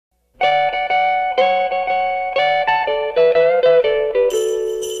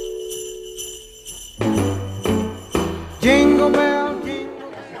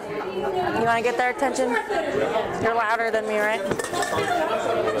want to get their attention? You're louder than me, right?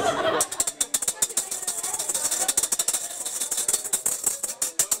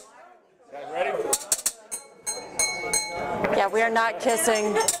 Guys ready? Yeah, we are not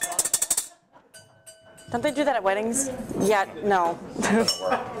kissing. Don't they do that at weddings? Yeah, no.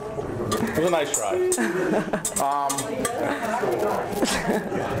 It was a nice try.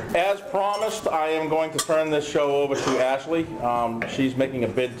 As promised, I am going to turn this show over to Ashley. She's making a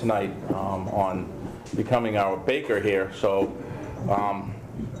bid tonight on becoming our baker here, so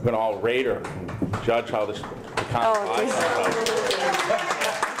we're going to all rate her and judge how this pecan pie comes out.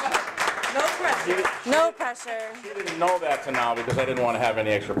 No pressure. No pressure. She didn't know that till now because I didn't want to have any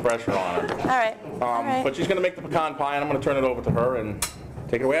extra pressure on her. All right. All right. But she's going to make the pecan pie, and I'm going to turn it over to her. And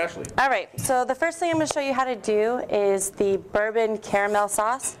take it away, Ashley. All right, so the first thing I'm going to show you how to do is the bourbon caramel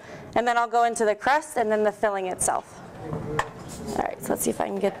sauce, and then I'll go into the crust and then the filling itself. All right, so let's see if I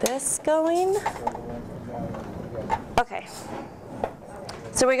can get this going. Okay,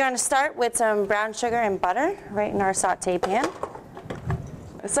 so we're going to start with some brown sugar and butter right in our saute pan.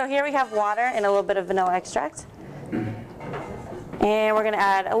 So here we have water and a little bit of vanilla extract. And we're going to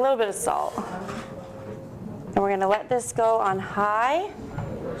add a little bit of salt. And we're going to let this go on high.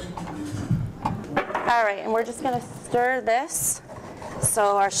 All right, and we're just going to stir this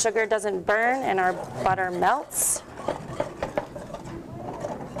so our sugar doesn't burn and our butter melts.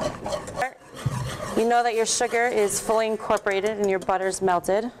 You know that your sugar is fully incorporated and your butter's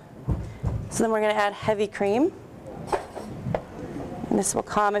melted. So then we're going to add heavy cream. And this will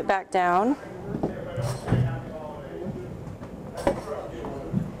calm it back down.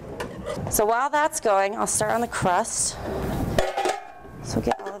 So while that's going, I'll start on the crust. So we'll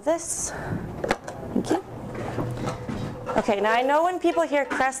get all of this. Thank you. Okay, now I know when people hear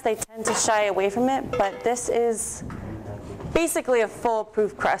crust, they tend to shy away from it, but this is basically a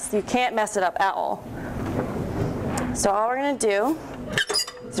foolproof crust. You can't mess it up at all. So all we're going to do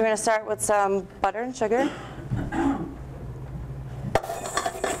is we're going to start with some butter and sugar.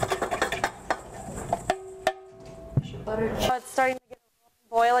 So it's starting to get a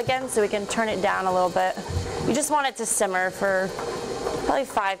boil again, so we can turn it down a little bit. You just want it to simmer for probably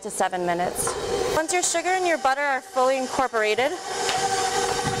 5 to 7 minutes. Once your sugar and your butter are fully incorporated,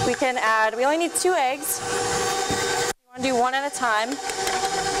 we can add, we only need 2 eggs. We want to do one at a time.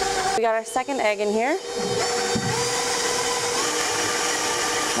 We got our second egg in here.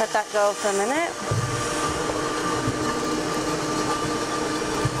 Let that go for a minute.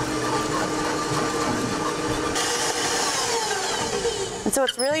 And so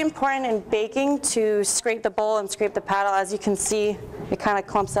it's really important in baking to scrape the bowl and scrape the paddle. As you can see, it kind of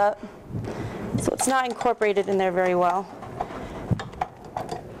clumps up. So it's not incorporated in there very well.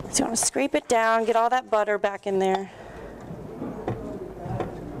 So you want to scrape it down, get all that butter back in there.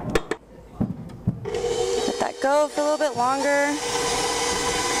 Let that go for a little bit longer.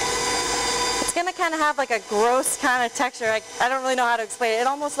 It's going to kind of have like a gross kind of texture. I don't really know how to explain it. It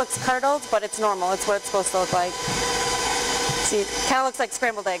almost looks curdled, but it's normal. It's what it's supposed to look like. See, it kind of looks like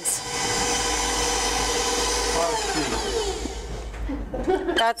scrambled eggs.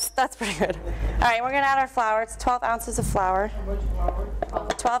 That's pretty good. All right, we're going to add our flour. It's 12 ounces of flour.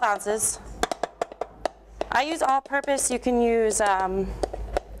 12 ounces. I use all-purpose. You can use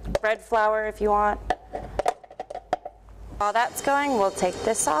bread flour if you want. While that's going, we'll take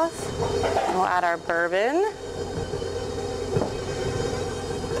this off. And we'll add our bourbon.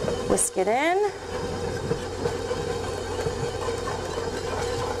 Whisk it in.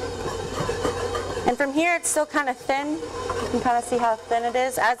 And from here, it's still kind of thin. You can kind of see how thin it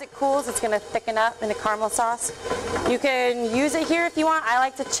is. As it cools, it's going to thicken up into caramel sauce. You can use it here if you want. I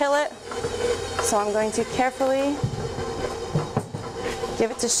like to chill it. So I'm going to carefully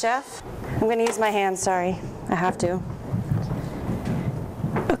give it to Chef. I'm going to use my hand, sorry. I have to.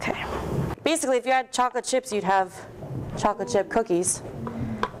 Okay. Basically, if you had chocolate chips, you'd have chocolate chip cookies.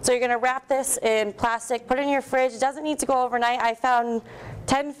 So you're going to wrap this in plastic, put it in your fridge. It doesn't need to go overnight. I found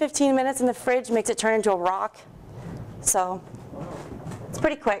 10-15 minutes in the fridge makes it turn into a rock. So it's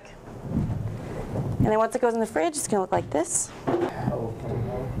pretty quick. And then once it goes in the fridge, it's going to look like this.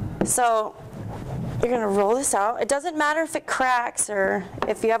 So you're going to roll this out. It doesn't matter if it cracks or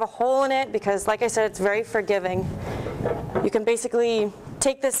if you have a hole in it, because like I said, it's very forgiving. You can basically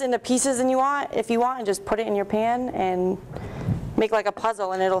take this into pieces if you want, and just put it in your pan and make like a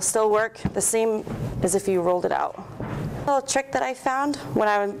puzzle, and it'll still work the same as if you rolled it out. A little trick that I found when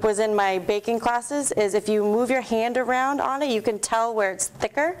I was in my baking classes is if you move your hand around on it, you can tell where it's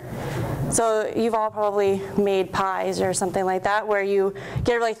thicker. So you've all probably made pies or something like that where you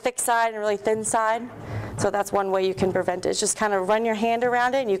get a really thick side and a really thin side. So that's one way you can prevent it. It's just kind of run your hand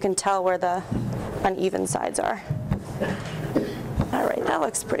around it and you can tell where the uneven sides are. All right, that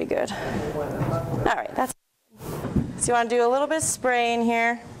looks pretty good. All right, that's good. So you want to do a little bit of spraying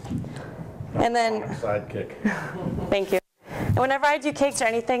here. And then, sidekick. Thank you. And whenever I do cakes or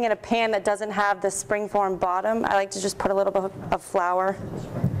anything in a pan that doesn't have the springform bottom, I like to just put a little bit of flour.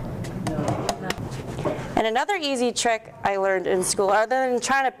 And another easy trick I learned in school, other than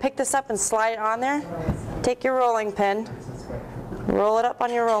trying to pick this up and slide it on there, take your rolling pin, roll it up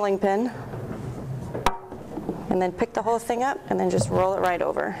on your rolling pin, and then pick the whole thing up and then just roll it right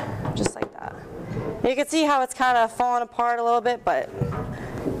over, just like that. You can see how it's kind of falling apart a little bit, but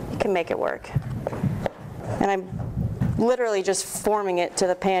you can make it work. And I'm literally just forming it to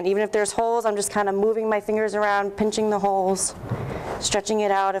the pan. Even if there's holes, I'm just kind of moving my fingers around, pinching the holes, stretching it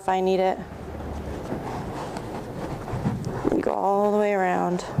out if I need it. You go all the way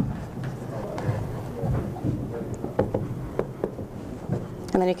around.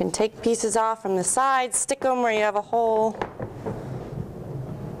 And then you can take pieces off from the sides, stick them where you have a hole.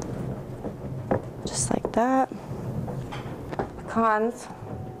 Just like that. Pecans.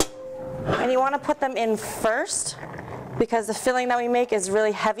 And you want to put them in first because the filling that we make is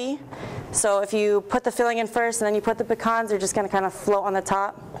really heavy. So if you put the filling in first and then you put the pecans, they're just going to kind of float on the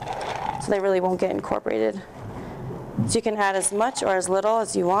top. So they really won't get incorporated. So you can add as much or as little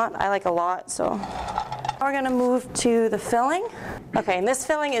as you want. I like a lot, so. We're going to move to the filling. Okay, and this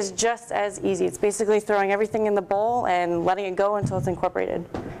filling is just as easy. It's basically throwing everything in the bowl and letting it go until it's incorporated.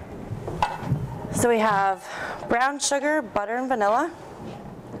 So we have brown sugar, butter, and vanilla.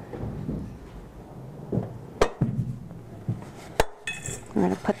 We're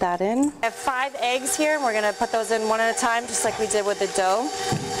going to put that in. I have 5 eggs here, and we're going to put those in one at a time, just like we did with the dough.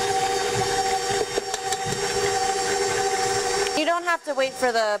 You don't have to wait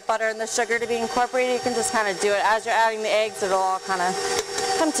for the butter and the sugar to be incorporated. You can just kind of do it. As you're adding the eggs, it'll all kind of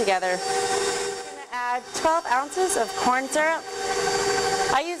come together. I'm going to add 12 ounces of corn syrup.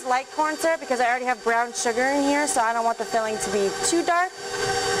 I use light corn syrup because I already have brown sugar in here, so I don't want the filling to be too dark.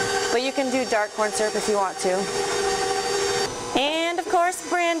 But you can do dark corn syrup if you want to. And of course,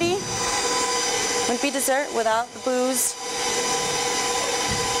 brandy. Wouldn't be dessert without the booze.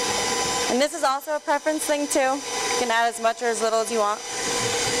 And this is also a preference thing too. You can add as much or as little as you want.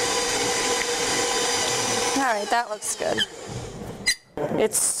 All right, that looks good.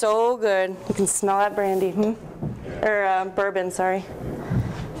 It's so good. You can smell that brandy, or bourbon, sorry.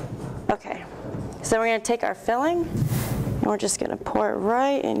 Okay, so we're going to take our filling and we're just going to pour it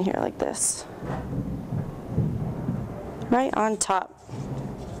right in here like this. Right on top.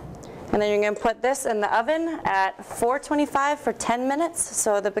 And then you're going to put this in the oven at 425 for 10 minutes.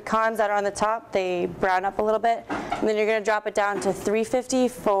 So the pecans that are on the top, they brown up a little bit. And then you're going to drop it down to 350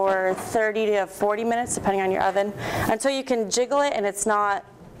 for 30 to 40 minutes, depending on your oven, until you can jiggle it and it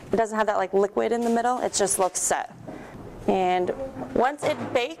doesn't have that like liquid in the middle. It just looks set. And once it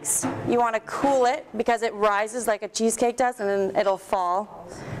bakes, you want to cool it because it rises like a cheesecake does and then it'll fall.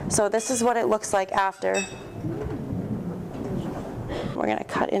 So this is what it looks like after. We're going to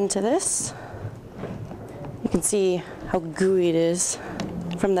cut into this. You can see how gooey it is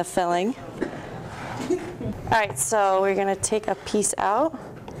from the filling. All right, so we're going to take a piece out.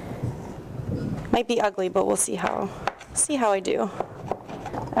 Might be ugly, but we'll see how I do.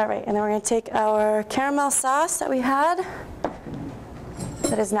 All right, and then we're going to take our caramel sauce that we had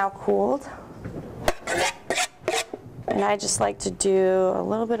that is now cooled. And I just like to do a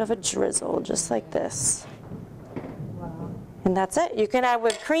little bit of a drizzle, just like this. And that's it. You can add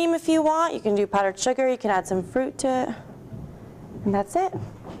whipped cream if you want. You can do powdered sugar. You can add some fruit to it. And that's it.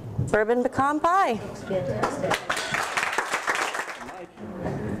 Bourbon pecan pie.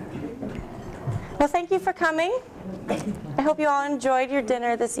 Well, thank you for coming. I hope you all enjoyed your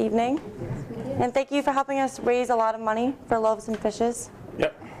dinner this evening. And thank you for helping us raise a lot of money for Loaves and Fishes.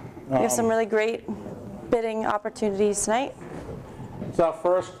 Yep. We have some really great bidding opportunities tonight. It's our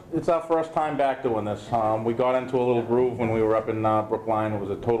first time back doing this. We got into a little groove when we were up in Brookline. It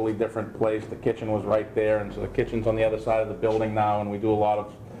was a totally different place. The kitchen was right there, and so the kitchen's on the other side of the building now, and we do a lot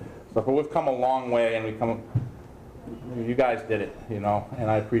of stuff. But we've come a long way, and you guys did it, you know, and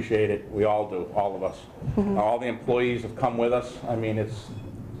I appreciate it. We all do, all of us. All the employees have come with us. I mean,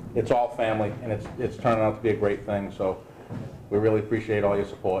 it's all family, and it's turning out to be a great thing. So we really appreciate all your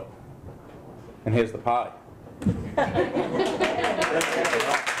support. And here's the pie.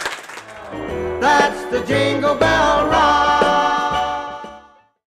 That's the Jingle Bell Rock.